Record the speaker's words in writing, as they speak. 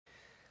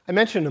I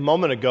mentioned a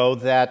moment ago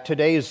that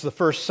today is the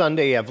first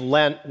Sunday of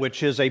Lent,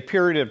 which is a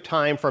period of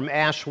time from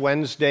Ash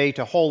Wednesday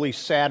to Holy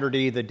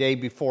Saturday, the day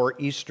before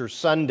Easter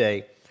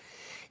Sunday.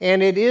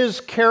 And it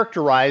is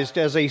characterized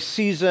as a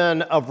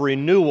season of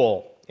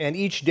renewal. And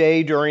each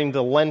day during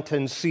the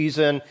Lenten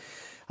season,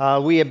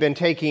 we have been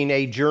taking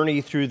a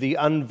journey through the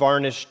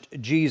unvarnished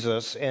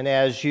Jesus. And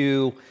as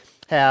you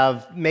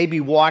have maybe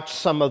watched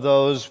some of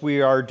those,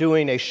 we are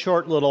doing a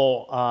short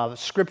little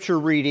scripture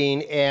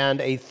reading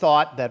and a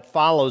thought that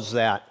follows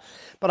that.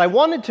 But I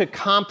wanted to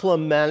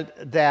complement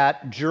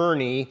that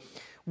journey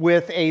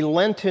with a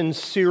Lenten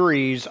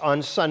series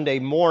on Sunday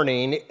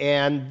morning,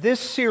 and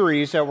this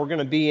series that we're going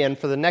to be in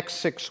for the next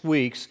 6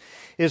 weeks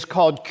is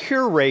called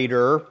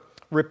Curator,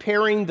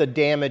 Repairing the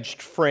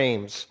Damaged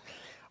Frames.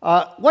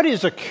 What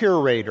is a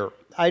curator?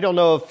 I don't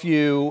know if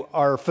you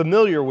are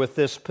familiar with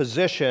this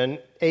position.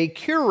 A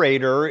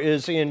curator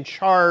is in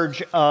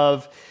charge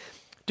of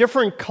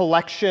different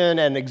collection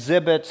and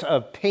exhibits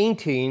of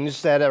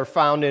paintings that are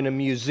found in a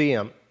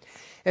museum.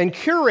 And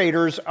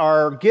curators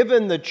are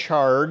given the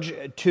charge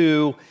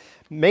to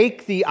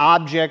make the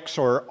objects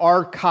or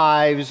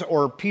archives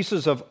or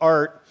pieces of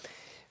art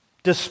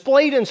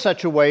displayed in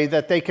such a way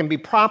that they can be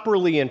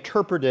properly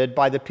interpreted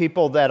by the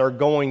people that are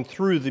going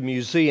through the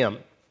museum.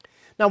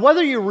 Now,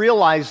 whether you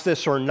realize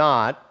this or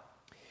not,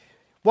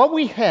 what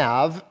we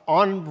have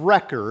on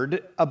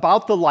record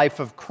about the life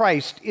of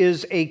Christ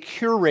is a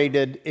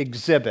curated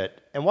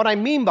exhibit. And what I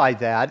mean by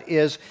that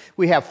is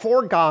we have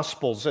 4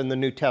 Gospels in the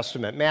New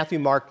Testament: Matthew,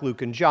 Mark,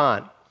 Luke, and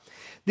John.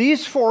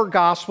 These 4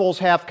 Gospels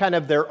have kind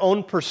of their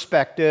own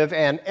perspective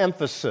and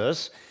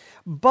emphasis,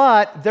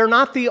 but they're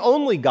not the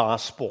only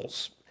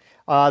Gospels.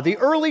 The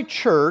early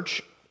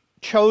church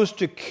chose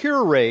to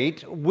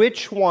curate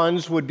which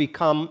ones would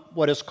become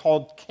what is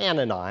called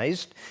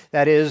canonized,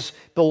 that is,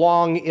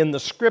 belong in the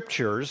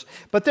Scriptures.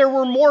 But there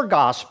were more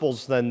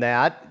Gospels than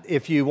that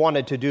if you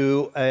wanted to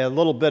do a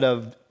little bit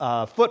of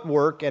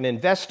footwork and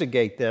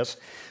investigate this.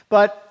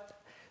 But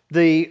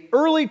the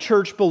early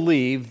church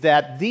believed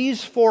that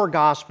these 4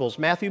 Gospels,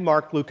 Matthew,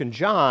 Mark, Luke, and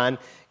John,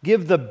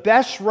 give the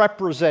best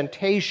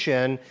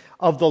representation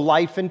of the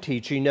life and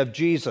teaching of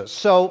Jesus.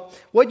 So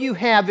what you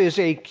have is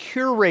a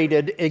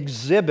curated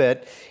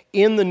exhibit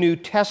in the New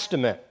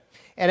Testament.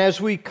 And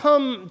as we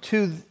come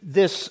to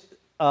this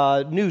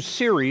new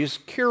series,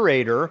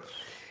 Curator,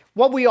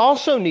 what we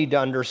also need to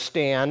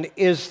understand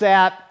is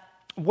that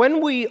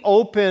when we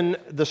open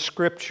the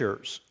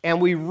Scriptures and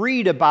we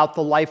read about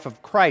the life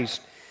of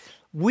Christ,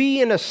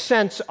 we, in a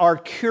sense, are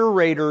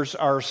curators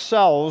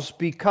ourselves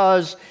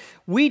because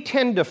we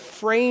tend to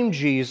frame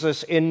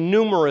Jesus in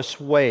numerous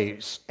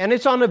ways, and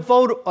it's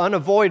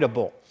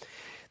unavoidable.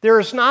 There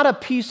is not a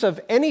piece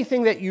of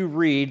anything that you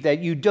read that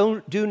you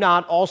do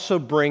not also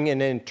bring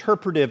an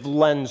interpretive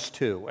lens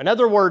to. In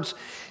other words,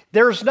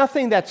 there's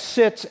nothing that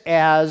sits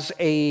as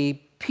a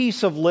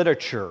piece of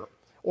literature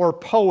or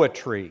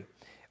poetry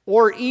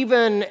or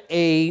even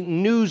a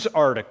news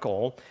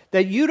article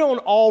that you don't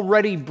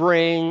already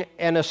bring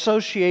an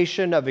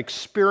association of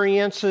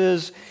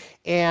experiences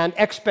and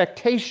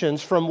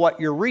expectations from what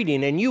you're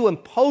reading, and you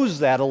impose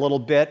that a little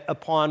bit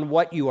upon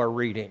what you are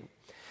reading.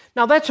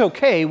 Now, that's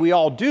okay, we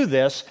all do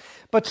this,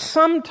 but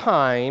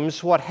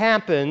sometimes what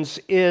happens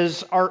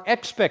is our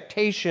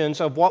expectations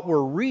of what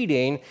we're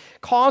reading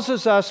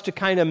causes us to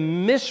kind of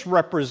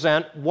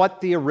misrepresent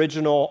what the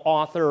original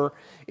author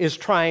is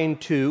trying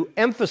to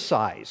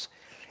emphasize.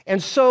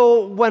 And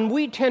so when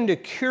we tend to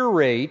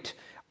curate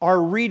our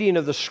reading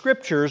of the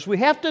Scriptures, we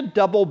have to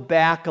double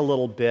back a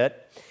little bit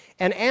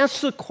and ask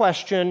the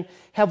question,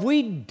 have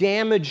we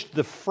damaged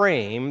the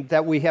frame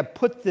that we have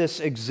put this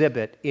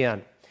exhibit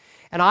in?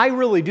 And I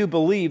really do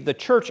believe the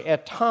church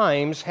at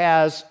times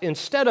has,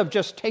 instead of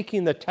just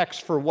taking the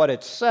text for what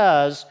it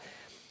says,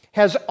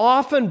 has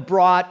often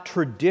brought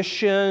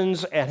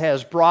traditions and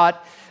has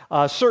brought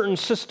certain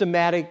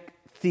systematic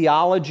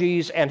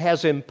theologies and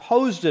has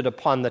imposed it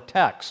upon the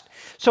text.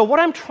 So what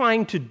I'm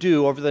trying to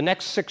do over the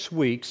next 6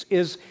 weeks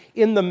is,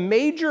 in the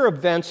major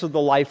events of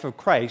the life of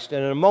Christ,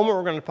 and in a moment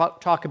we're going to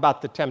talk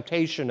about the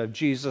temptation of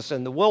Jesus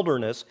in the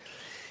wilderness,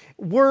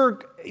 we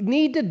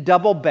need to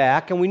double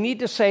back and we need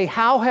to say,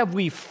 how have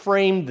we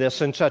framed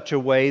this in such a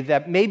way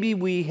that maybe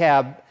we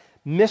have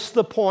missed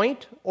the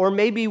point, or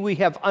maybe we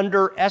have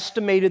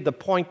underestimated the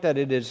point that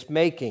it is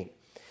making.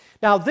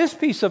 Now, this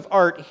piece of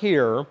art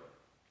here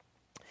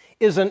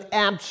is an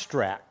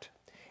abstract.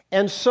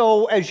 And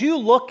so as you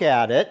look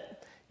at it,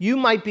 you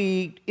might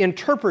be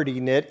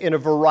interpreting it in a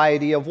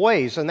variety of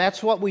ways, and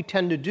that's what we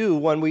tend to do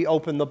when we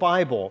open the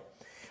Bible.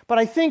 But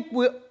I think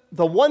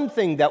the one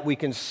thing that we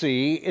can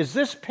see is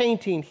this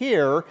painting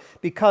here,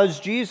 because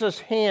Jesus'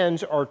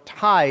 hands are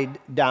tied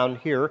down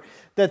here,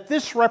 that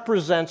this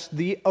represents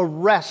the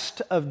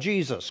arrest of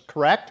Jesus,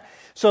 correct?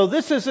 So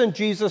this isn't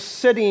Jesus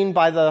sitting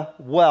by the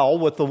well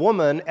with the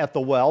woman at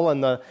the well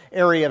in the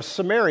area of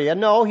Samaria.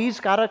 No,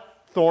 he's got a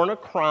thorn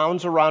of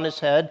crowns around his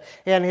head,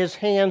 and his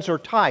hands are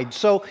tied.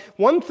 So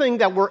one thing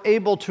that we're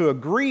able to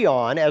agree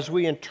on as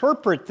we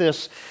interpret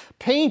this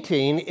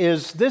painting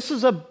is this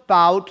is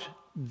about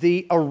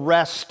the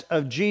arrest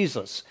of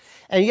Jesus.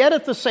 And yet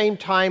at the same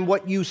time,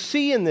 what you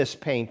see in this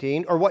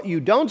painting, or what you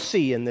don't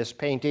see in this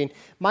painting,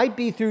 might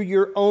be through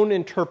your own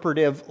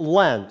interpretive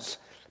lens.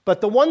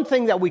 But the one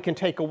thing that we can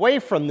take away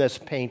from this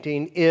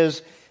painting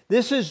is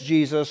this is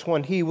Jesus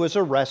when he was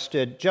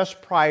arrested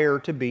just prior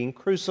to being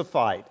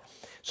crucified.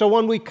 So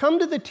when we come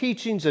to the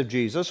teachings of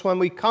Jesus, when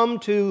we come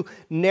to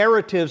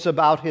narratives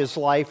about his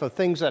life, of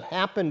things that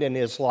happened in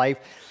his life,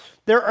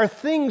 there are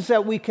things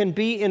that we can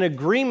be in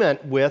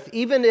agreement with,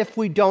 even if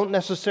we don't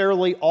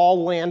necessarily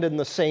all land in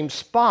the same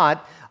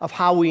spot of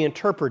how we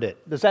interpret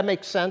it. Does that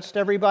make sense to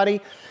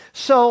everybody?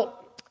 So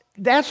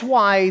that's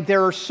why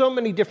there are so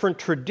many different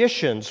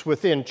traditions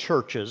within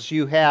churches.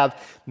 You have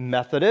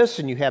Methodists,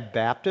 and you have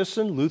Baptists,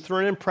 and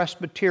Lutheran, and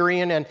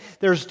Presbyterian, and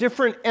there's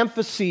different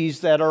emphases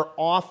that are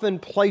often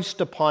placed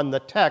upon the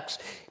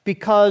text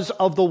because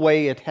of the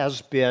way it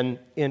has been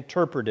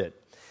interpreted.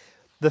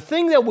 The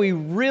thing that we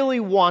really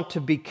want to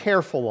be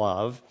careful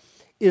of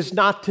is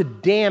not to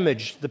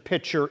damage the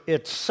picture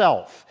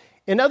itself.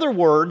 In other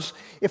words,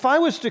 if I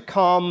was to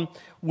come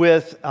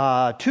with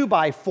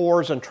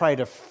 2x4s and try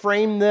to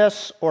frame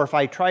this, or if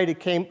I try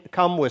to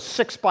come with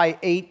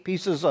 6x8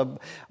 pieces of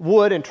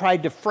wood and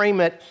tried to frame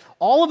it,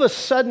 all of a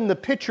sudden the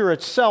picture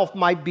itself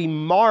might be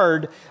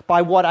marred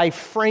by what I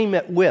frame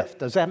it with.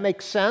 Does that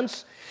make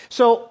sense?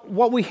 So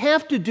what we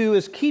have to do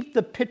is keep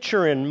the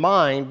picture in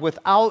mind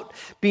without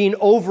being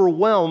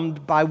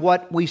overwhelmed by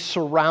what we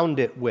surround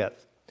it with.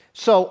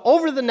 So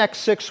over the next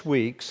 6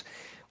 weeks,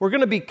 we're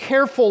going to be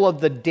careful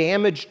of the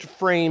damaged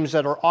frames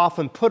that are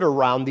often put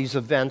around these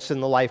events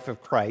in the life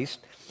of Christ.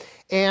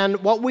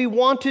 And what we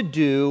want to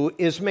do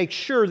is make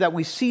sure that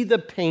we see the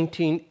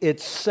painting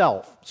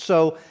itself.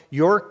 So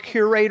you're a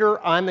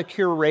curator, I'm a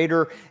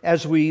curator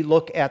as we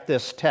look at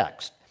this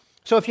text.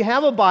 So if you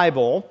have a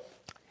Bible,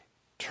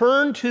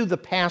 turn to the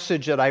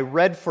passage that I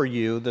read for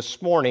you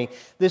this morning.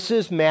 This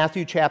is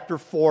Matthew chapter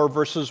 4,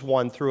 verses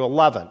 1 through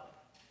 11.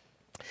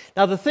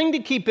 Now, the thing to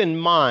keep in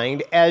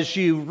mind as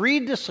you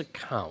read this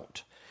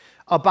account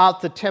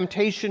about the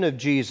temptation of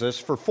Jesus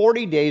for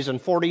 40 days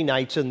and 40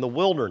 nights in the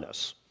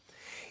wilderness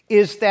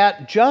is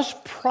that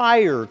just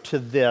prior to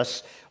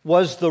this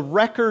was the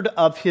record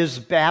of his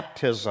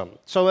baptism.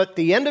 So at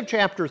the end of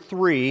chapter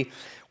 3,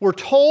 we're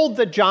told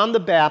that John the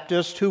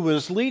Baptist, who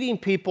was leading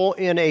people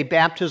in a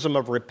baptism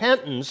of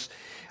repentance,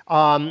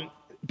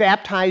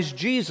 baptized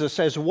Jesus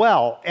as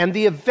well. And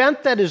the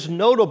event that is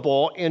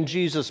notable in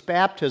Jesus'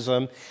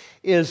 baptism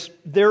is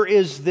there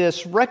is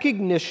this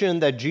recognition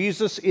that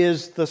Jesus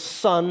is the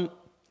Son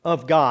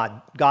of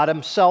God. God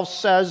himself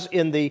says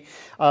in the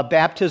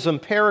baptism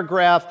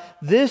paragraph,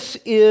 "This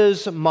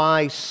is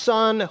my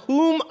Son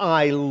whom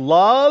I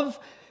love.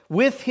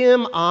 With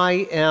him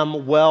I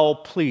am well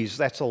pleased."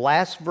 That's the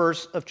last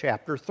verse of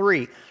chapter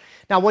 3.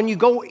 Now, when you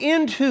go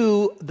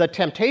into the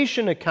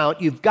temptation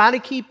account, you've got to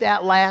keep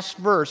that last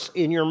verse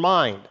in your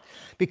mind,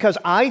 because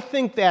I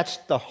think that's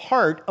the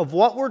heart of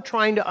what we're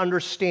trying to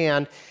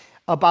understand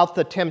about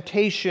the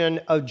temptation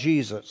of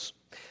Jesus.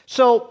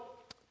 So,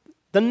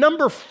 the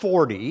number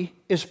 40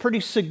 is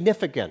pretty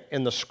significant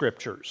in the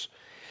scriptures.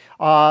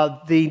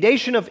 The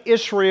nation of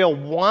Israel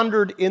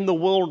wandered in the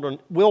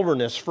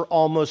wilderness for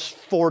almost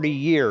 40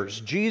 years.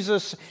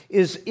 Jesus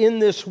is in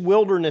this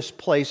wilderness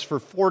place for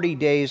 40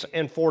 days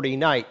and 40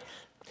 nights.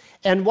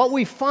 And what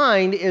we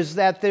find is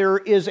that there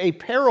is a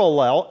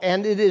parallel,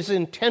 and it is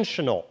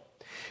intentional.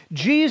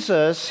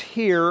 Jesus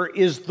here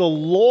is the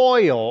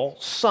loyal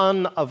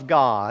Son of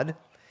God,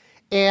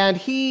 and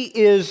he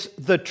is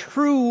the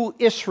true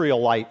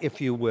Israelite,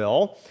 if you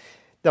will,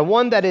 the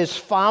one that is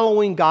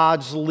following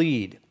God's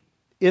lead.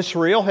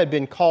 Israel had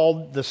been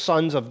called the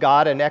sons of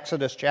God in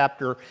Exodus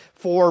chapter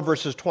 4,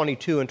 verses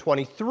 22 and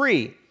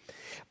 23.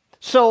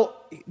 So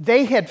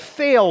they had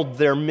failed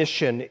their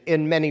mission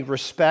in many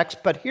respects,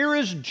 but here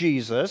is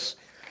Jesus,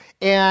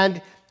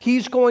 and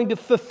he's going to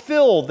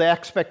fulfill the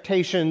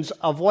expectations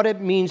of what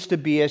it means to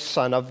be a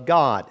son of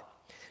God.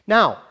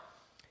 Now,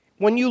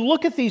 when you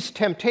look at these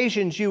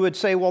temptations, you would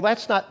say, well,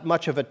 that's not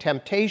much of a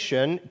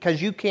temptation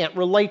because you can't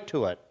relate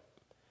to it.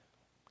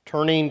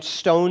 Turning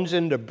stones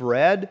into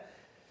bread,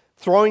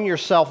 throwing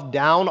yourself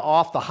down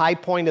off the high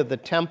point of the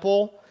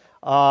temple,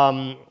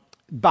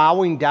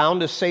 bowing down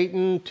to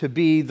Satan to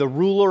be the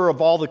ruler of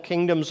all the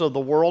kingdoms of the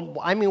world.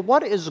 I mean,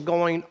 what is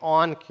going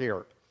on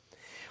here?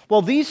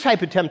 Well, these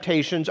type of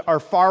temptations are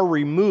far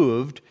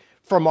removed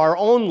from our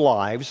own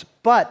lives,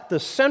 but the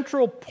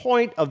central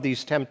point of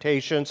these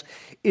temptations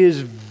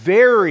is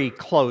very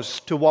close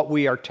to what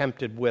we are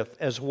tempted with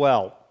as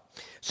well.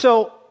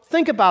 So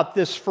think about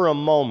this for a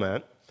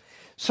moment.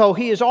 So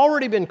he has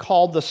already been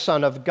called the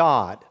Son of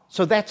God.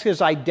 So that's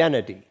his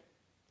identity.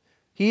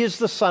 He is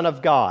the Son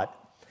of God.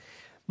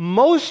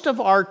 Most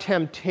of our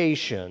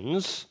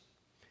temptations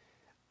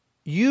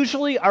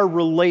usually are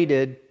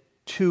related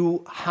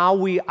to how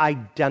we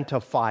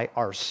identify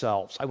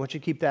ourselves. I want you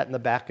to keep that in the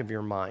back of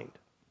your mind.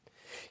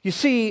 You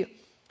see,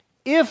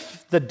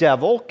 if the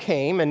devil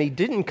came, and he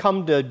didn't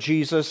come to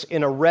Jesus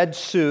in a red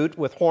suit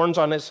with horns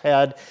on his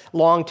head,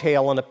 long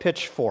tail, and a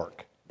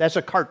pitchfork. That's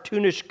a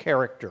cartoonish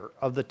character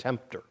of the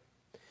tempter.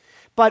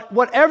 But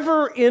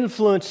whatever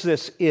influence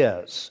this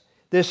is,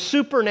 this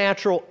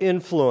supernatural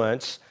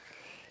influence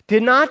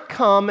did not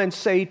come and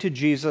say to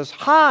Jesus,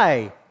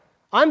 "Hi,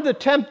 I'm the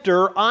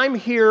tempter. I'm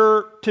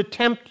here to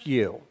tempt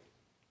you."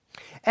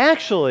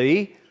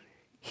 Actually,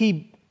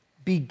 he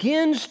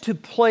begins to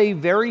play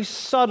very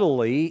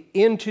subtly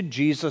into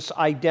Jesus'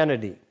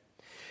 identity.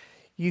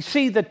 You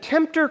see, the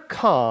tempter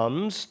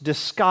comes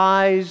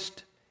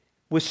disguised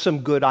with some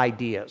good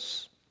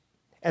ideas.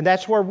 And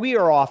that's where we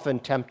are often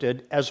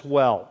tempted as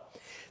well.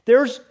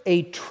 There's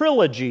a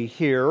trilogy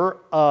here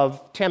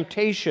of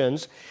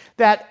temptations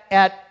that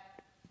at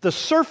the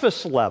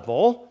surface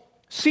level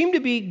seem to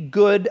be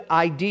good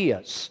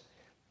ideas.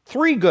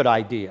 3 good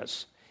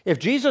ideas. If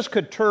Jesus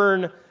could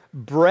turn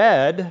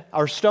bread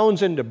or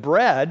stones into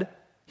bread,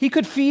 he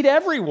could feed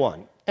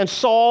everyone and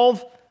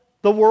solve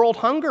the world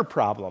hunger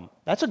problem.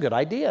 That's a good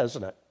idea,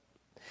 isn't it?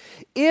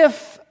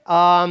 If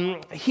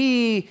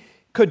he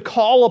could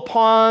call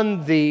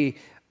upon the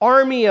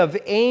army of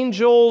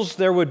angels,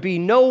 there would be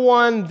no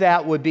one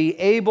that would be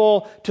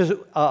able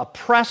to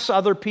oppress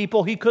other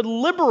people. He could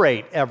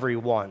liberate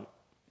everyone.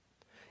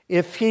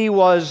 If he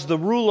was the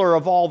ruler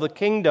of all the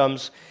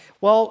kingdoms,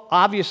 well,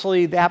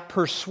 obviously that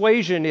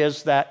persuasion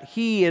is that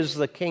he is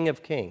the King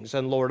of Kings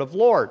and Lord of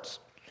Lords.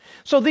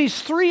 So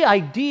these 3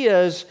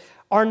 ideas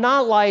are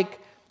not like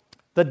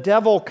the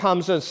devil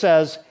comes and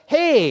says,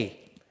 "Hey,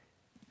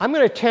 I'm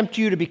going to tempt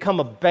you to become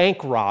a bank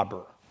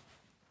robber."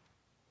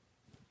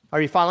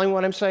 Are you following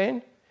what I'm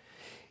saying?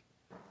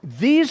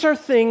 These are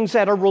things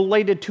that are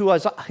related to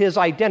his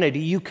identity.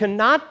 You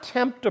cannot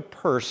tempt a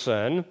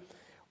person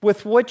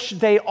with which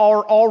they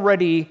are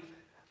already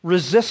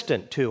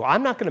resistant to.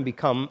 I'm not going to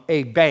become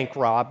a bank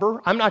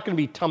robber. I'm not going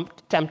to be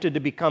tempted to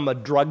become a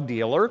drug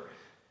dealer.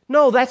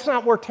 No, that's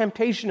not where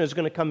temptation is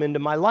going to come into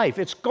my life.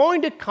 It's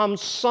going to come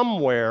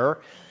somewhere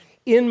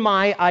in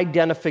my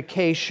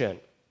identification.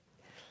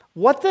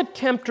 What the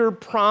tempter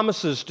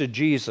promises to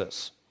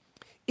Jesus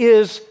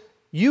is,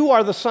 you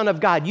are the Son of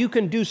God. You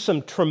can do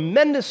some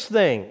tremendous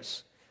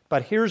things.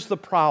 But here's the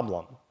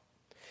problem.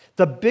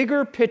 The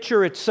bigger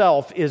picture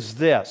itself is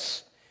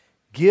this: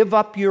 give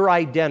up your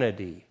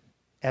identity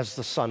as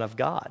the Son of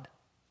God.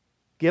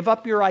 Give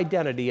up your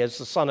identity as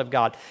the Son of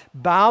God.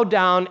 Bow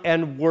down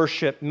and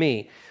worship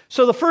me.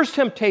 So the first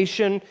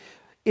temptation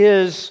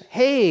is,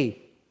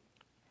 hey,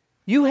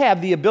 you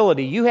have the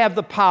ability, you have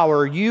the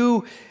power,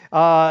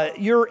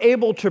 you're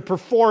able to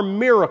perform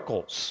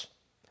miracles.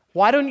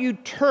 Why don't you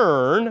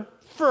turn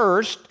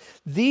first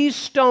these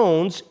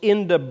stones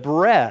into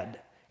bread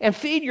and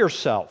feed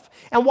yourself?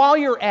 And while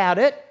you're at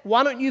it,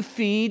 why don't you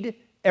feed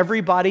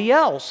everybody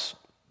else?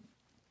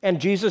 And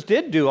Jesus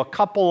did do a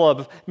couple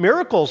of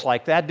miracles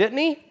like that, didn't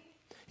he?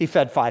 He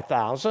fed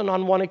 5,000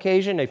 on one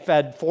occasion. He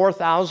fed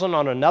 4,000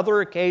 on another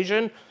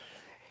occasion.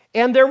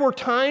 And there were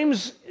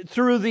times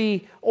through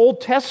the Old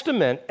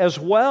Testament as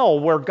well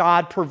where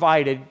God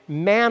provided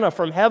manna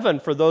from heaven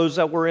for those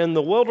that were in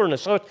the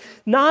wilderness. So it's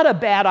not a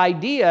bad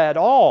idea at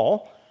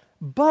all,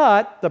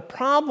 but the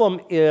problem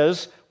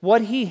is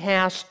what he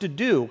has to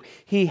do.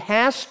 He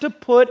has to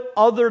put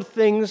other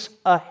things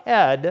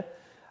ahead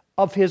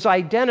of his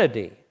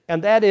identity.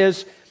 And that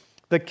is,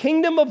 the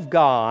kingdom of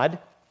God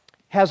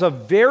has a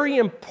very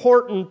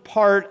important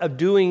part of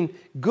doing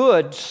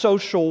good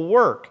social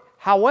work.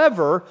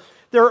 However,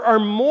 there are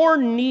more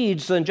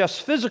needs than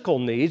just physical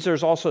needs.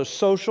 There's also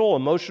social,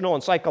 emotional,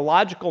 and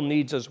psychological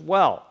needs as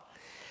well.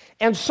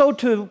 And so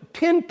to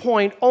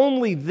pinpoint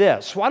only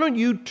this, why don't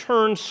you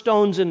turn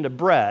stones into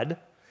bread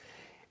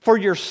for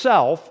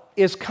yourself,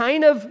 is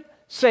kind of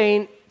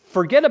saying,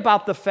 forget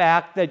about the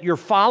fact that you're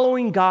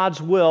following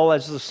God's will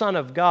as the Son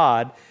of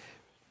God.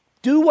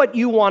 Do what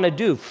you want to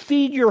do.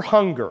 Feed your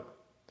hunger.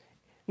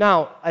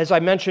 Now, as I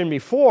mentioned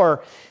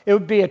before, it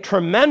would be a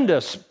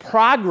tremendous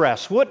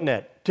progress, wouldn't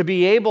it, to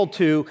be able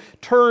to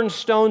turn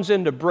stones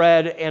into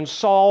bread and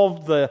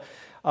solve the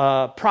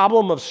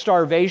problem of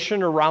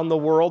starvation around the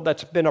world.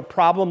 That's been a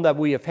problem that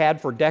we have had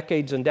for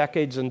decades and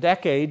decades and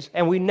decades,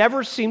 and we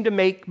never seem to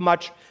make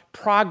much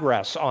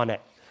progress on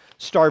it.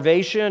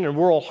 Starvation and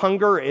world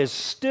hunger is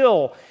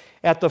still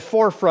at the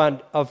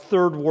forefront of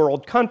third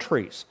world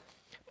countries.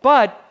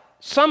 But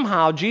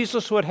somehow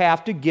Jesus would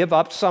have to give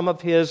up some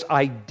of his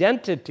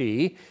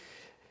identity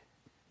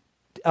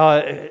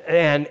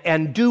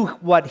and do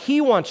what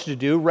he wants to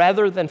do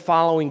rather than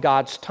following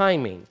God's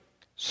timing.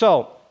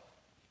 So,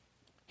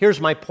 here's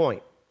my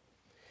point.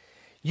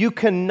 You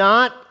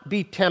cannot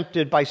be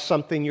tempted by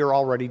something you're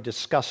already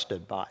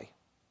disgusted by.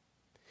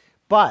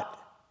 But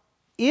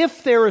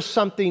if there is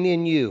something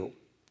in you,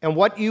 and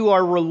what you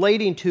are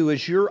relating to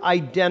is your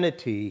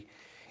identity,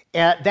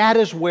 that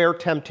is where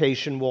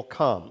temptation will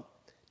come.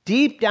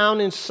 Deep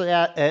down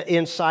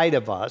inside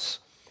of us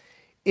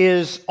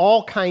is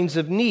all kinds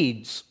of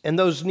needs, and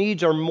those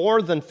needs are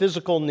more than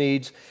physical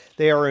needs.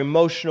 They are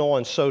emotional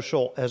and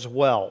social as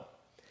well.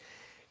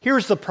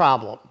 Here's the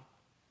problem.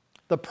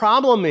 The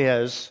problem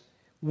is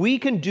we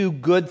can do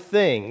good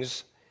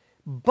things,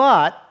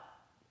 but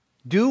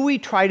do we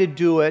try to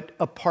do it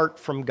apart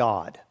from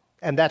God?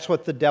 And that's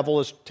what the devil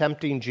is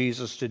tempting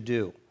Jesus to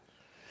do.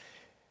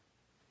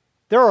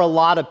 There are a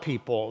lot of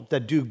people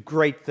that do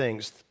great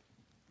things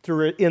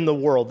in the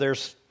world.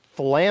 There's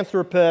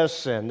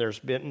philanthropists, and there's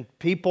been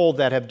people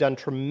that have done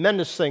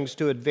tremendous things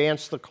to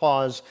advance the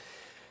cause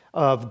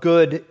of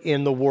good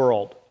in the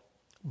world.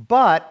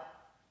 But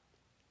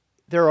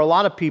there are a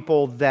lot of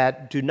people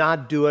that do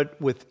not do it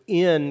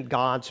within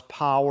God's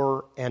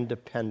power and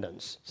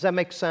dependence. Does that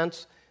make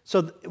sense?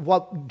 So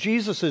what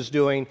Jesus is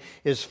doing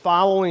is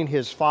following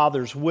his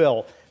Father's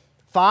will.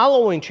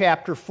 Following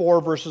chapter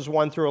 4, verses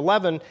 1 through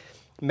 11,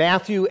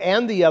 Matthew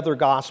and the other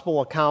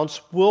gospel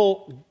accounts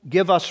will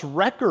give us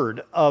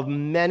record of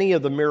many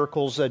of the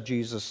miracles that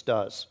Jesus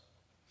does.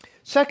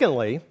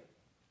 Secondly,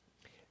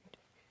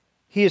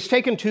 he is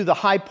taken to the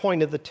high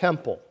point of the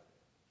temple.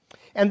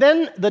 And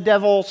then the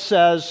devil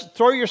says,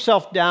 throw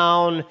yourself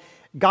down,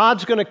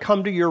 God's going to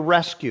come to your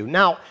rescue.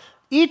 Now,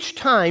 each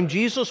time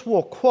Jesus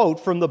will quote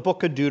from the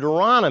book of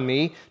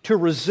Deuteronomy to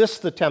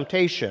resist the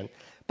temptation,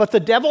 but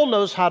the devil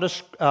knows how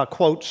to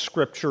quote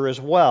Scripture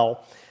as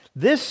well.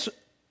 This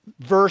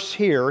verse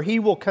here, he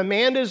will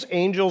command his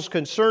angels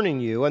concerning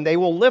you, and they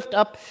will lift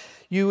up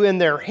you in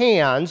their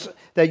hands,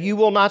 that you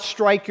will not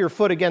strike your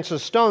foot against a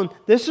stone.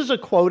 This is a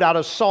quote out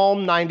of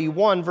Psalm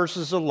 91,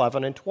 verses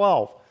 11 and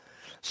 12.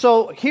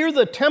 So here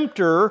the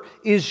tempter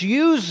is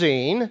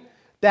using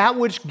that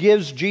which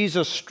gives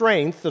Jesus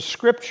strength, the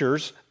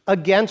Scriptures,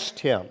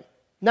 against him.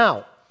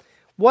 Now,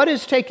 what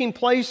is taking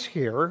place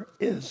here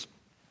is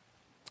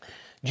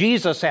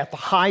Jesus, at the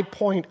high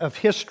point of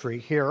history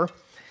here,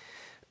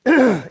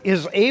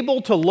 is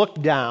able to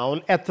look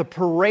down at the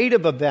parade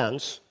of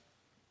events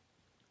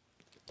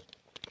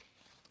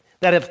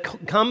that have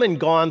come and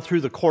gone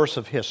through the course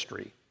of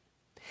history.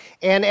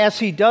 And as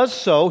he does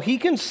so, he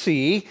can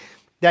see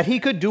that he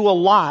could do a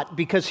lot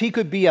because he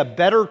could be a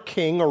better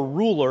king or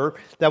ruler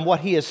than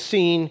what he has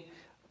seen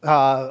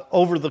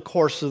over the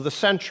course of the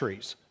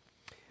centuries.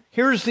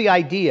 Here's the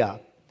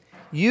idea.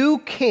 You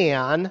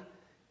can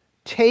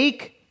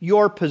take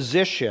your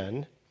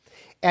position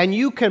and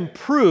you can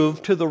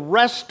prove to the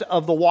rest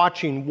of the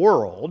watching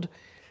world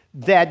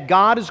that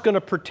God is going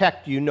to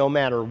protect you no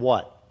matter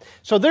what.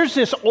 So there's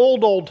this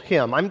old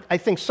hymn. I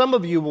think some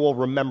of you will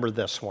remember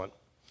this one.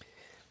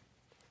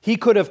 He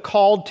could have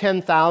called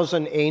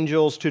 10,000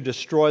 angels to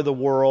destroy the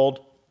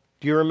world.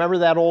 Do you remember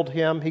that old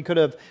hymn? He could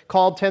have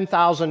called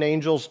 10,000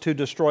 angels to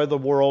destroy the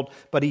world,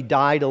 but he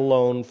died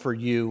alone for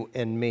you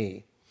and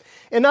me.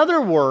 In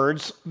other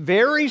words,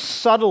 very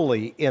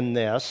subtly in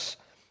this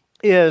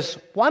is,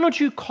 why don't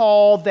you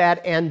call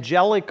that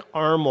angelic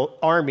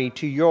army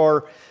to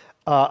your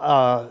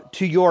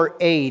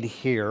aid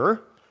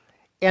here?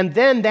 And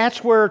then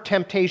that's where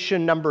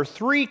temptation number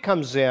 3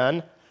 comes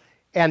in,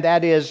 and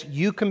that is,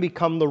 you can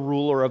become the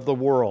ruler of the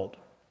world.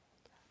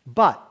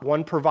 But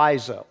one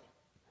proviso,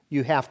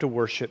 you have to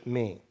worship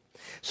me.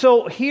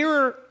 So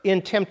here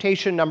in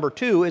temptation number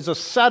 2 is a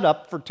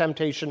setup for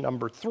temptation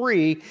number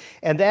 3,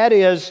 and that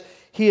is,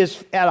 he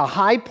is at a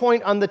high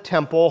point on the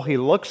temple, he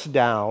looks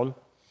down.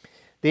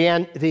 The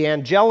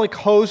angelic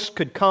host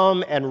could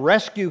come and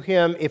rescue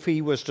him if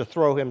he was to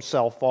throw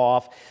himself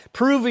off,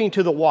 proving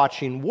to the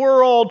watching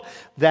world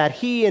that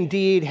he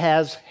indeed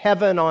has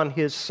heaven on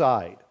his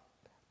side.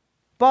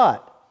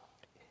 But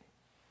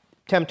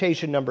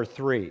temptation number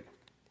 3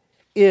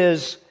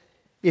 is,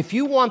 if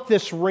you want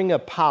this ring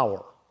of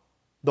power,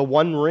 the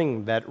one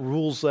ring that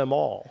rules them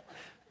all,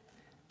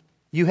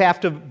 you have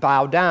to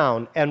bow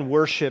down and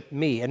worship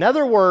me. In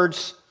other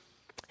words,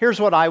 here's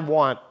what I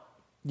want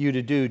you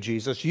to do,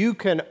 Jesus. You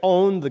can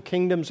own the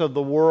kingdoms of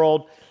the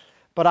world,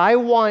 but I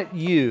want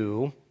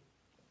you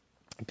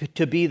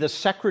to be the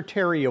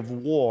secretary of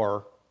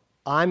war.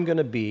 I'm going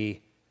to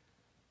be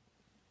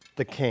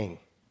the king.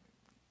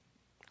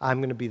 I'm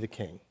going to be the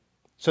king.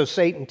 So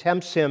Satan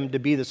tempts him to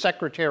be the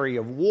secretary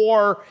of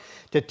war,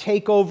 to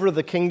take over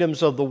the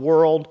kingdoms of the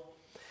world.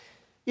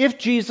 If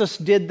Jesus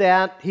did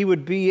that, he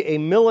would be a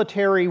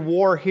military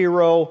war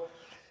hero,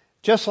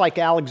 just like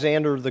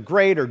Alexander the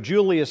Great or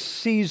Julius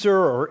Caesar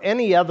or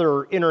any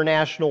other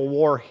international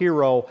war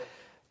hero,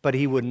 but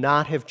he would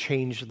not have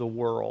changed the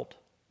world.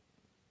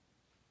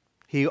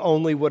 He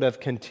only would have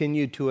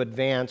continued to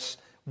advance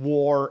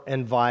war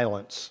and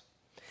violence.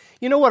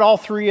 You know what all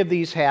 3 of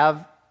these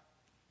have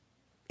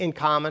in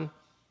common?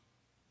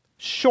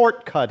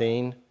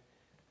 Shortcutting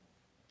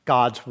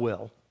God's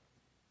will.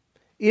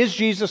 Is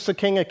Jesus the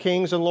King of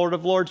Kings and Lord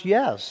of Lords?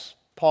 Yes.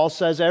 Paul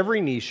says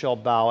every knee shall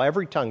bow,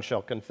 every tongue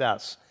shall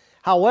confess.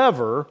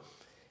 However,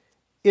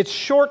 it's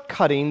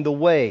shortcutting the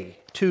way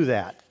to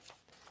that.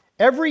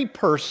 Every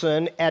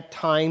person at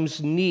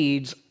times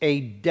needs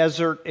a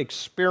desert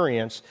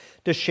experience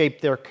to shape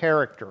their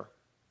character.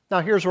 Now,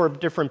 here's where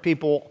different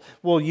people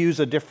will use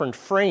a different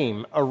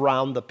frame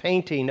around the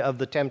painting of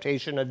the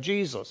temptation of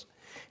Jesus.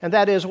 And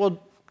that is, well,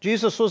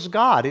 Jesus was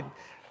God.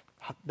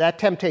 That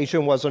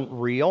temptation wasn't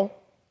real.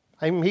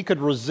 I mean, he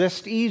could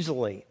resist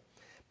easily.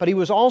 But he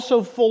was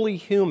also fully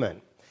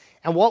human.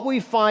 And what we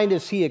find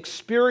is he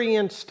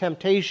experienced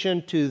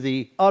temptation to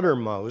the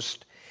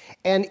uttermost.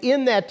 And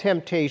in that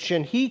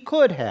temptation, he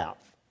could have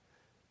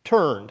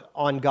turned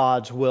on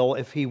God's will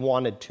if he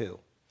wanted to.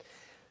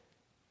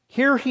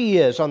 Here he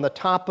is on the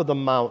top of the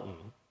mountain.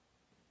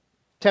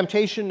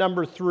 Temptation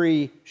number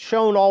 3,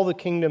 shown all the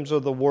kingdoms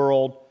of the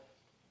world.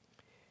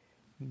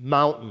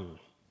 Mountain.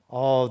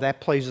 Oh,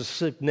 that plays a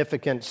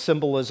significant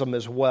symbolism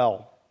as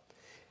well.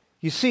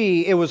 You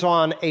see, it was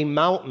on a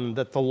mountain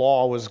that the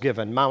law was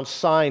given, Mount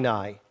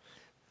Sinai.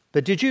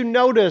 But did you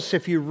notice,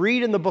 if you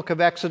read in the book of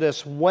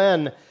Exodus,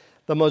 when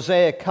the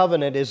Mosaic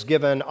covenant is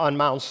given on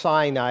Mount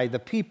Sinai, the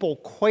people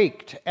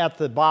quaked at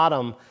the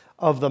bottom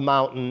of the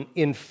mountain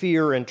in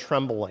fear and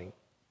trembling.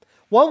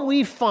 What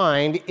we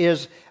find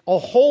is a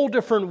whole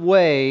different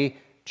way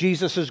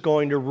Jesus is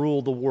going to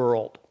rule the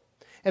world.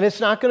 And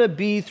it's not going to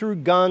be through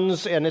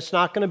guns, and it's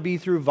not going to be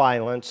through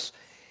violence.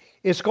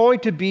 It's going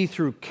to be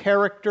through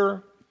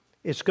character.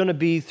 It's going to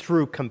be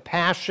through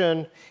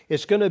compassion.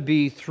 It's going to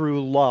be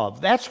through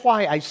love. That's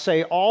why I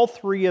say all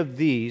 3 of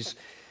these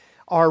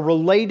are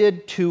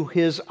related to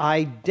his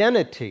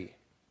identity.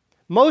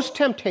 Most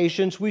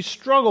temptations we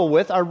struggle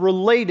with are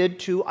related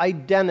to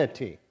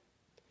identity.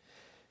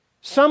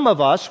 Some of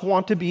us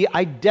want to be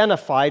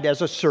identified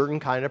as a certain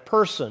kind of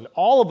person.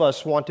 All of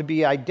us want to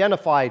be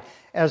identified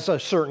as a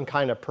certain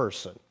kind of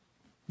person.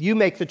 You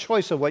make the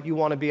choice of what you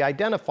want to be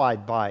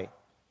identified by.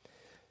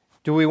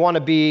 Do we want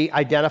to be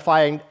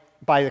identified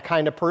by the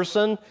kind of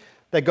person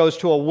that goes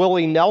to a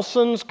Willie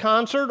Nelson's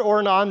concert or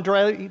an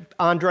Andre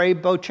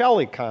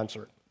Bocelli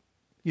concert?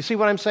 You see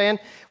what I'm saying?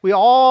 We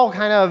all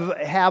kind of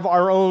have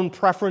our own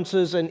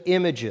preferences and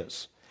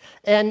images.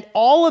 And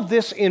all of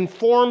this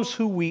informs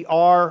who we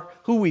are,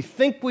 who we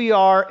think we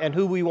are, and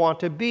who we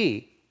want to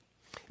be.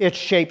 It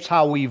shapes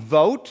how we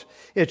vote.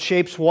 It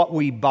shapes what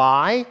we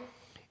buy.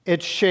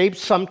 It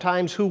shapes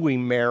sometimes who we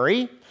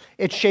marry.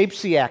 It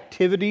shapes the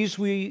activities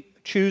we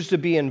choose to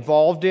be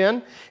involved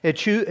in. It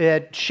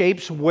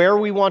shapes where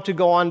we want to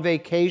go on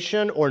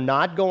vacation or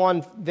not go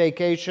on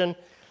vacation.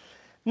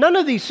 None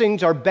of these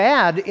things are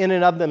bad in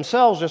and of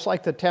themselves, just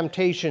like the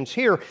temptations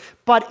here.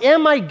 But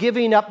am I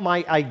giving up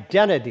my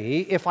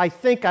identity if I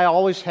think I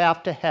always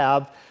have to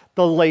have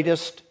the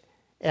latest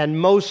and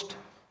most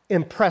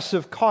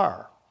impressive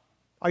car?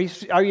 Are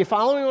you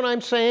following what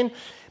I'm saying?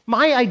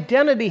 My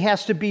identity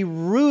has to be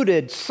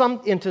rooted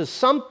into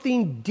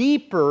something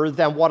deeper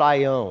than what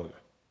I own.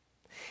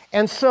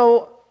 And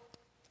so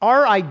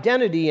our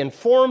identity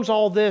informs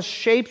all this,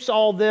 shapes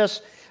all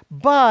this,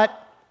 but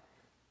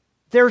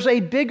there's a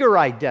bigger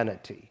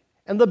identity.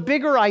 And the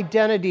bigger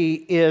identity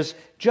is,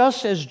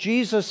 just as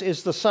Jesus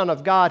is the Son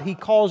of God, he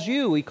calls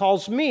you, he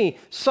calls me,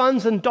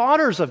 sons and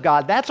daughters of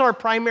God. That's our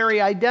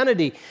primary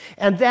identity.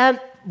 And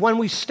that, when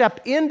we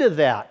step into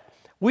that,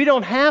 we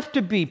don't have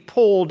to be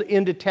pulled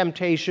into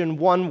temptation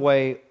one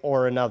way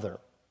or another.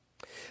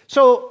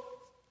 So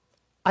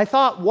I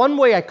thought one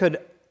way I could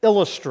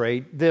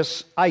illustrate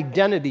this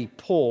identity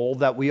pull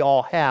that we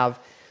all have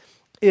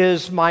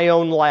is my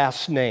own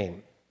last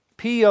name,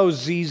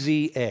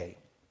 Pozza.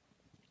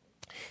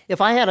 If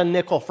I had a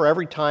nickel for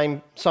every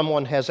time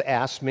someone has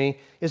asked me,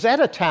 is that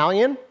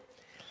Italian?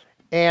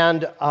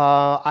 And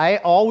I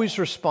always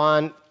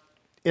respond,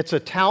 it's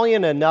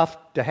Italian enough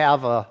to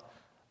have a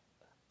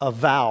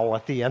vowel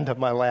at the end of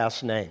my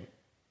last name.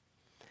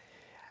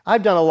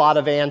 I've done a lot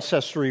of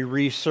ancestry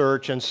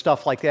research and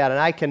stuff like that, and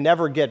I can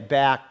never get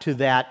back to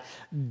that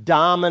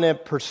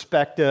dominant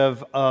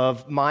perspective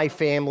of my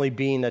family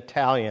being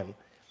Italian.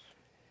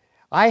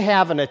 I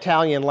have an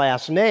Italian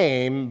last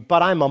name,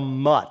 but I'm a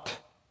mutt.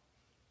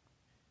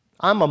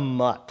 I'm a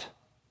mutt.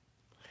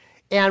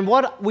 And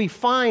what we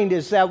find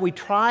is that we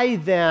try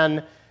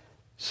then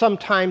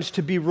sometimes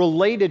to be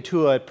related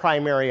to a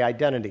primary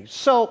identity.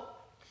 So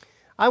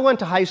I went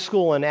to high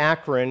school in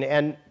Akron,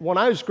 and when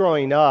I was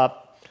growing up,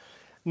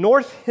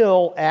 North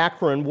Hill,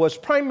 Akron was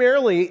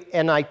primarily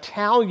an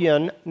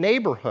Italian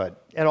neighborhood.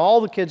 And all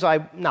the kids,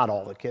 not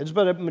all the kids,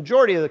 but a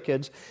majority of the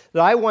kids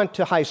that I went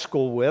to high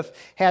school with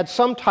had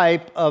some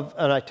type of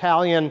an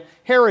Italian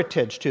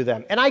heritage to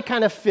them. And I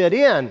kind of fit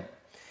in.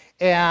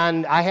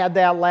 And I had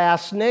that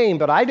last name,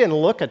 but I didn't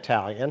look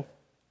Italian.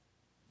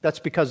 That's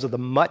because of the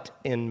mutt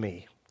in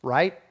me,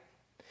 right?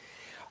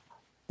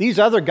 These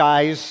other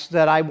guys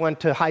that I went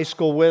to high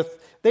school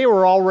with, they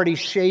were already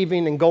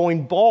shaving and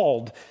going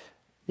bald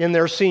in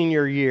their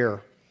senior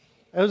year.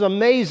 It was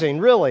amazing,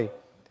 really.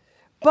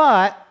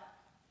 But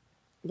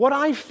what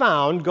I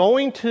found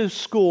going to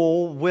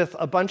school with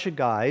a bunch of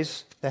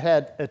guys that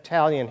had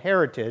Italian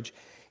heritage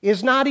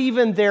is not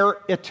even their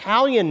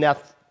Italian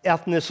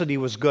ethnicity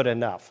was good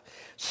enough.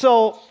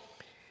 So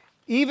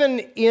even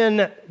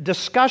in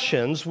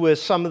discussions with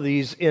some of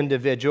these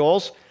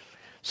individuals,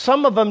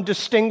 some of them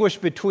distinguish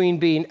between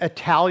being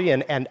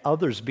Italian and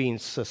others being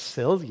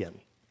Sicilian.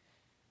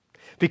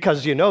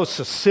 Because, you know,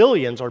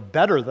 Sicilians are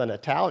better than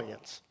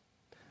Italians.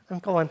 I'm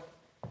going,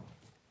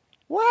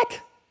 what?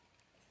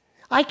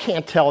 I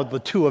can't tell the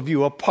two of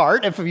you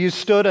apart if you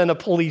stood in a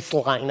police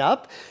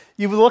lineup.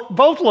 You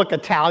both look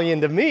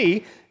Italian to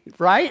me,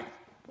 right?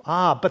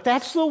 But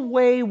that's the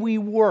way we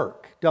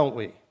work, don't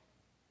we?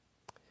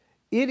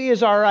 It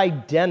is our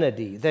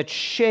identity that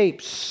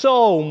shapes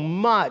so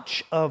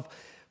much of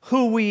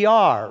who we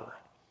are.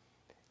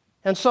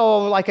 And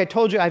so, like I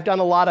told you, I've done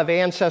a lot of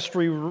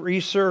ancestry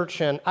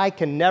research, and I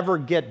can never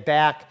get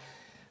back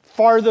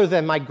farther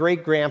than my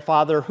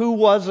great-grandfather, who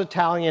was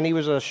Italian. He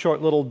was a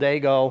short little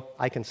dago.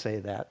 I can say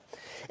that.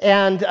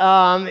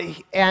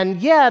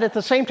 And yet, at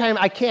the same time,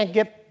 I can't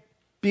get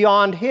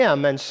beyond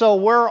him. And so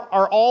where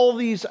are all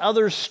these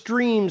other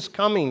streams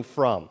coming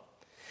from?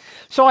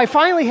 So I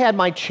finally had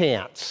my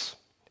chance.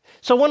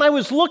 So when I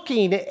was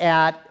looking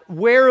at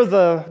where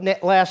the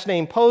last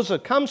name Posa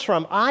comes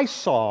from, I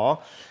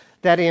saw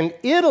that in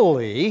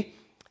Italy,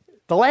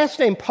 the last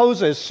name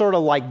Posa is sort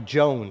of like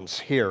Jones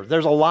here.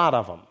 There's a lot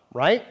of them,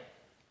 right?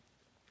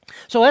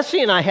 So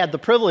Essie and I had the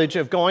privilege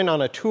of going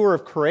on a tour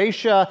of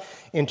Croatia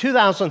in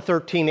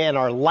 2013, and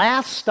our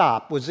last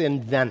stop was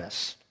in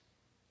Venice.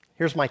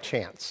 Here's my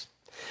chance.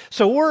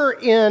 So we're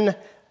in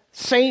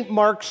St.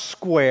 Mark's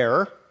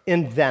Square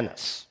in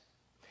Venice.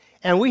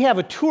 And we have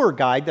a tour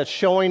guide that's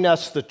showing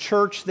us the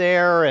church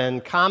there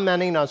and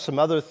commenting on some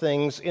other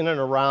things in and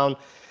around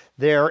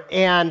there.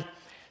 And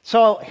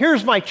so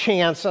here's my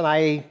chance, and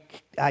I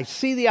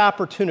see the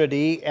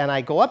opportunity, and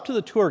I go up to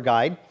the tour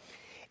guide,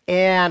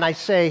 and I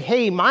say,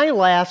 hey, my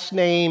last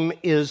name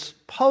is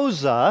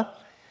Posa.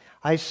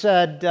 I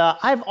said,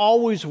 I've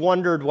always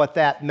wondered what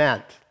that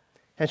meant.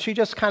 And she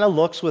just kind of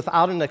looks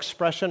without an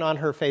expression on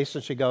her face,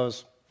 and she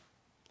goes,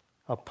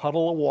 a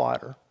puddle of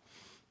water.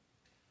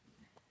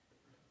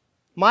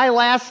 My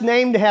last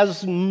name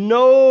has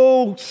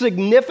no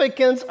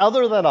significance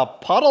other than a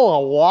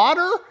puddle of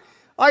water?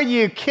 Are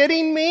you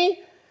kidding me?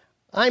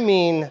 I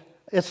mean,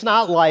 it's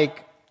not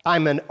like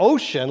I'm an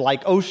ocean,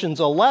 like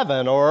Ocean's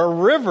 11, or a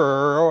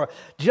river, or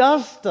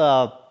just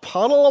a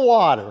puddle of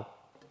water.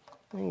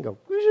 You can go,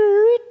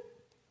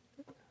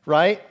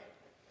 right?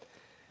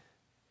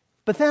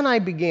 But then I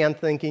began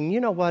thinking, you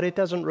know what, it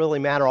doesn't really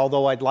matter,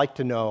 although I'd like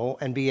to know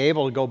and be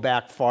able to go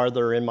back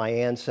farther in my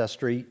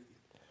ancestry.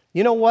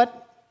 You know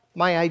what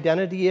my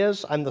identity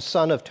is? I'm the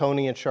son of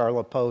Tony and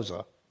Charlotte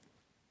Posa.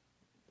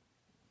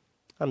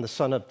 I'm the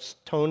son of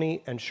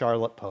Tony and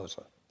Charlotte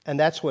Posa. And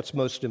that's what's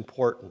most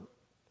important.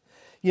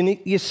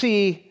 You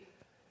see,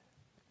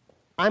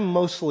 I'm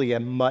mostly a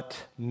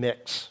mutt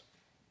mix,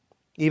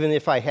 even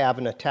if I have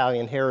an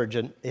Italian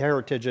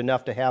heritage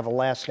enough to have a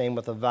last name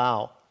with a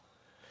vowel.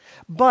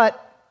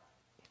 But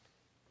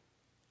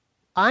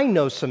I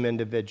know some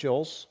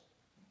individuals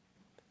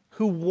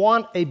who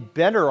want a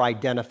better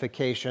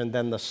identification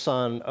than the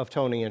son of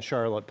Tony and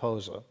Charlotte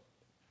Posa,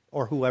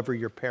 or whoever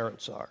your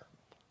parents are.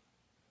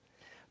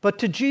 But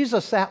to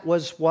Jesus, that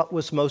was what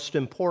was most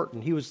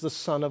important. He was the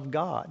Son of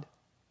God.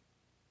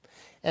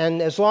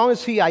 And as long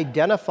as he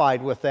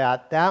identified with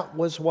that, that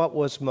was what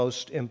was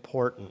most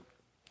important.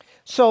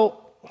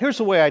 So here's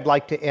the way I'd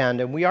like to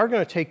end, and we are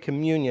going to take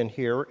communion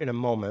here in a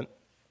moment.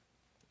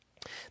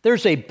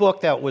 There's a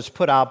book that was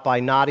put out by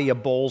Nadia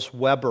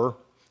Bolz-Weber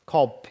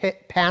called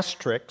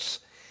Pastrix,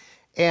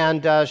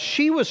 and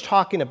she was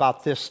talking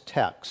about this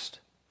text.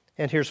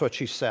 And here's what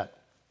she said.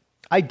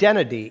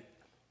 Identity.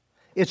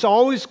 It's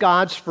always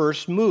God's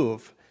first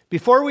move.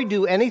 Before we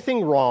do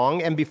anything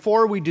wrong and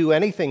before we do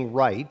anything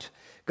right,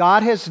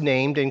 God has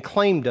named and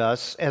claimed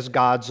us as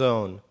God's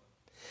own.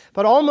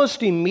 But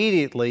almost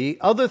immediately,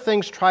 other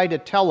things try to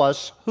tell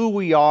us who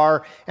we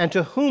are and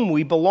to whom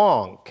we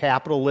belong.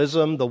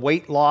 Capitalism, the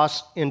weight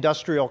loss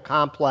industrial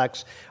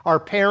complex, our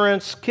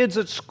parents, kids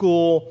at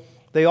school,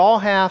 they all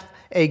have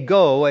a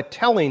go at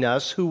telling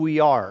us who we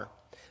are.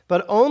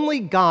 But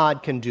only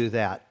God can do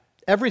that.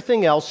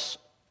 Everything else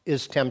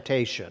is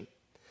temptation.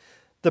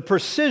 The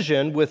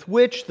precision with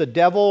which the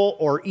devil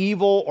or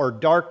evil or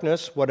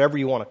darkness, whatever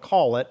you want to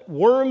call it,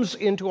 worms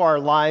into our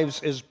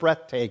lives is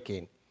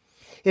breathtaking.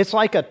 It's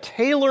like a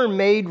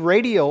tailor-made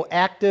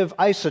radioactive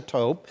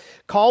isotope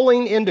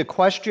calling into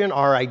question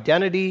our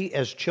identity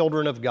as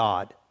children of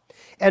God.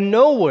 And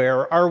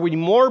nowhere are we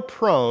more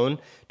prone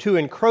to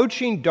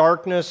encroaching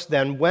darkness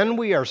than when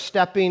we are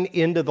stepping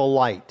into the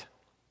light.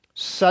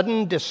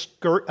 Sudden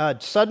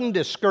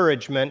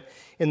discouragement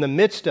in the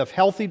midst of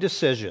healthy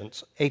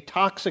decisions, a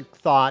toxic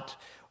thought,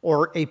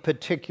 or a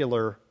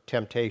particular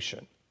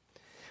temptation.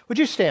 Would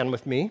you stand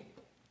with me?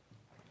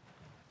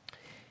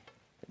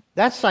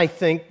 That's, I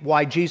think,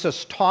 why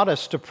Jesus taught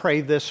us to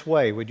pray this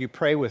way. Would you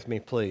pray with me,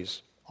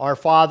 please? Our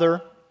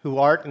Father, who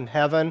art in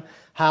heaven,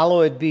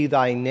 hallowed be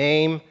thy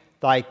name.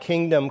 Thy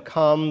kingdom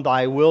come,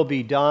 thy will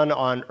be done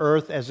on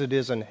earth as it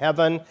is in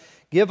heaven.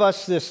 Give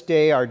us this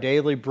day our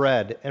daily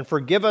bread, and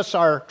forgive us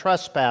our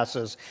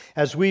trespasses,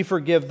 as we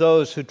forgive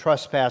those who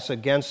trespass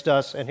against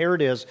us. And here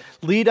it is,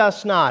 lead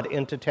us not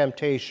into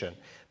temptation,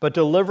 but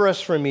deliver us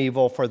from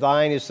evil, for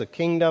thine is the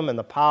kingdom and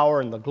the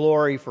power and the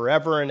glory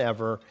forever and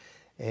ever.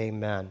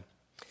 Amen.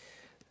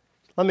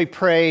 Let me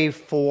pray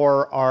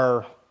for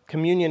our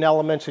communion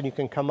elements, and you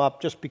can come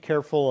up. Just be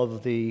careful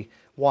of the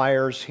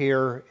wires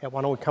here. And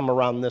why don't we come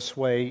around this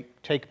way?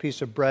 Take a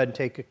piece of bread,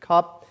 take a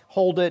cup,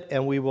 hold it,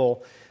 and we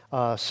will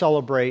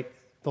celebrate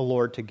the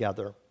Lord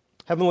together.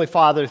 Heavenly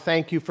Father,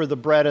 thank you for the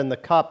bread and the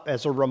cup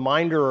as a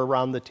reminder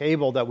around the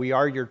table that we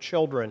are your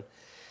children.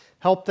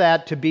 Help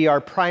that to be our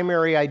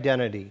primary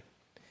identity.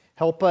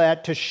 Help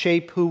that to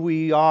shape who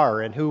we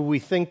are and who we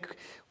think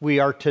we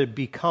are to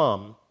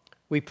become.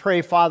 We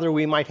pray, Father,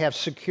 we might have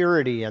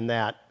security in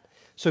that.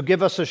 So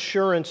give us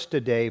assurance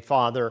today,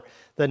 Father,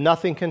 that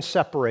nothing can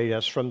separate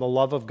us from the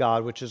love of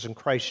God, which is in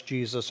Christ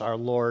Jesus our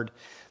Lord.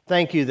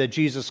 Thank you that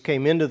Jesus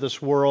came into this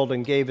world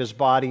and gave his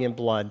body and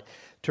blood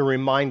to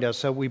remind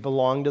us that we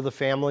belong to the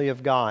family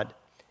of God.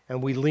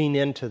 And we lean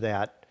into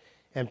that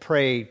and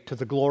pray to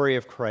the glory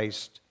of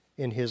Christ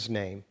in his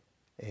name.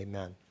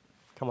 Amen.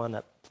 Come on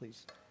up,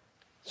 please.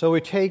 So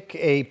we take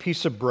a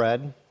piece of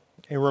bread,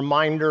 a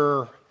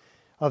reminder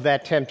of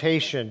that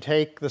temptation.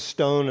 Take the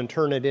stone and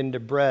turn it into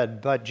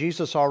bread. But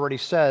Jesus already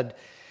said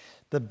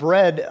the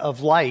bread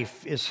of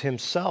life is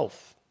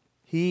himself.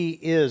 He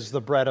is the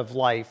bread of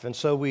life. And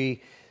so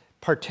we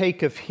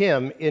partake of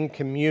him in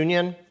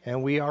communion,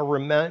 and we are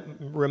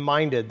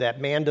reminded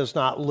that man does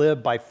not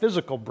live by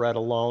physical bread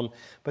alone,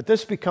 but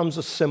this becomes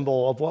a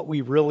symbol of what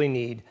we really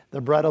need, the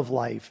bread of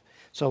life.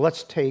 So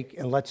let's take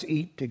and let's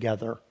eat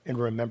together in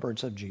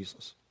remembrance of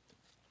Jesus.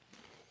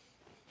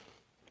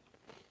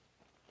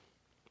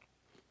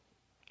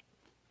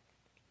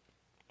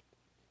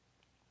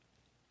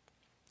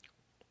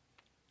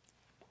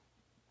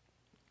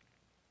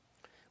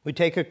 We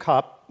take a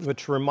cup,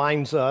 which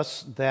reminds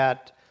us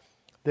that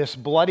this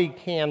bloody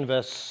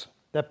canvas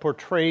that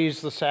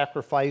portrays the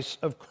sacrifice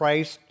of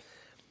Christ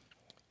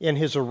in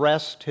his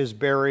arrest, his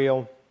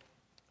burial,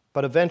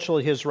 but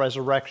eventually his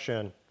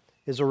resurrection,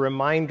 is a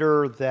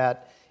reminder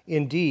that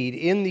indeed,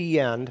 in the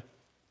end,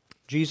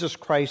 Jesus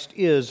Christ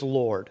is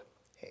Lord.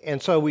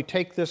 And so we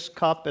take this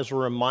cup as a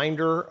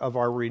reminder of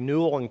our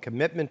renewal and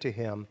commitment to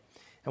him,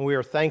 and we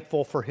are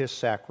thankful for his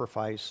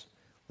sacrifice.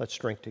 Let's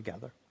drink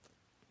together.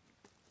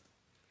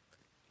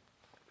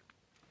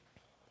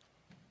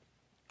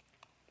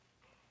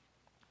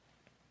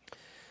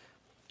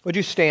 Would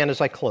you stand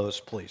as I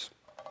close, please?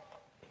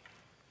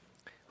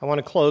 I want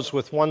to close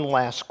with one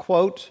last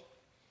quote.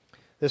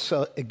 This,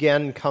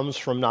 again, comes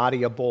from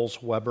Nadia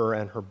Bolz-Weber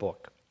and her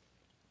book.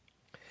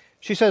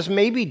 She says,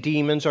 maybe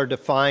demons are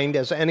defined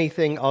as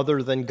anything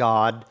other than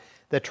God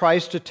that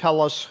tries to tell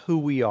us who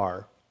we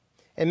are.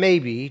 And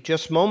maybe,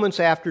 just moments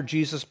after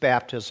Jesus'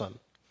 baptism,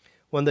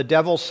 when the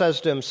devil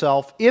says to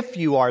himself, if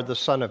you are the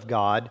Son of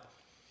God,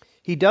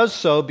 he does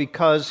so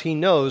because he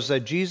knows that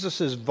Jesus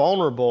is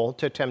vulnerable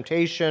to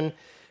temptation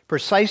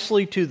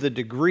precisely to the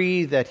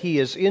degree that he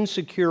is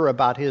insecure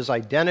about his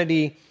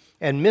identity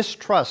and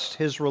mistrusts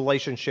his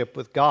relationship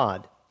with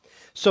God.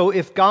 So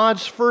if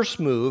God's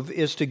first move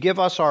is to give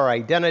us our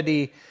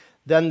identity,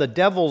 then the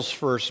devil's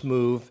first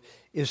move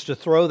is to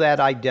throw that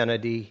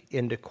identity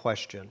into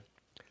question.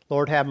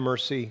 Lord, have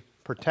mercy.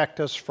 Protect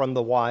us from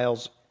the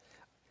wiles,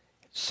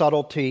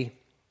 subtlety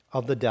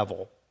of the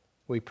devil.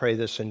 We pray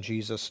this in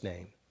Jesus'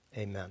 name.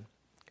 Amen.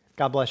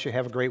 God bless you.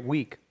 Have a great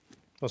week.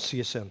 We'll see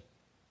you soon.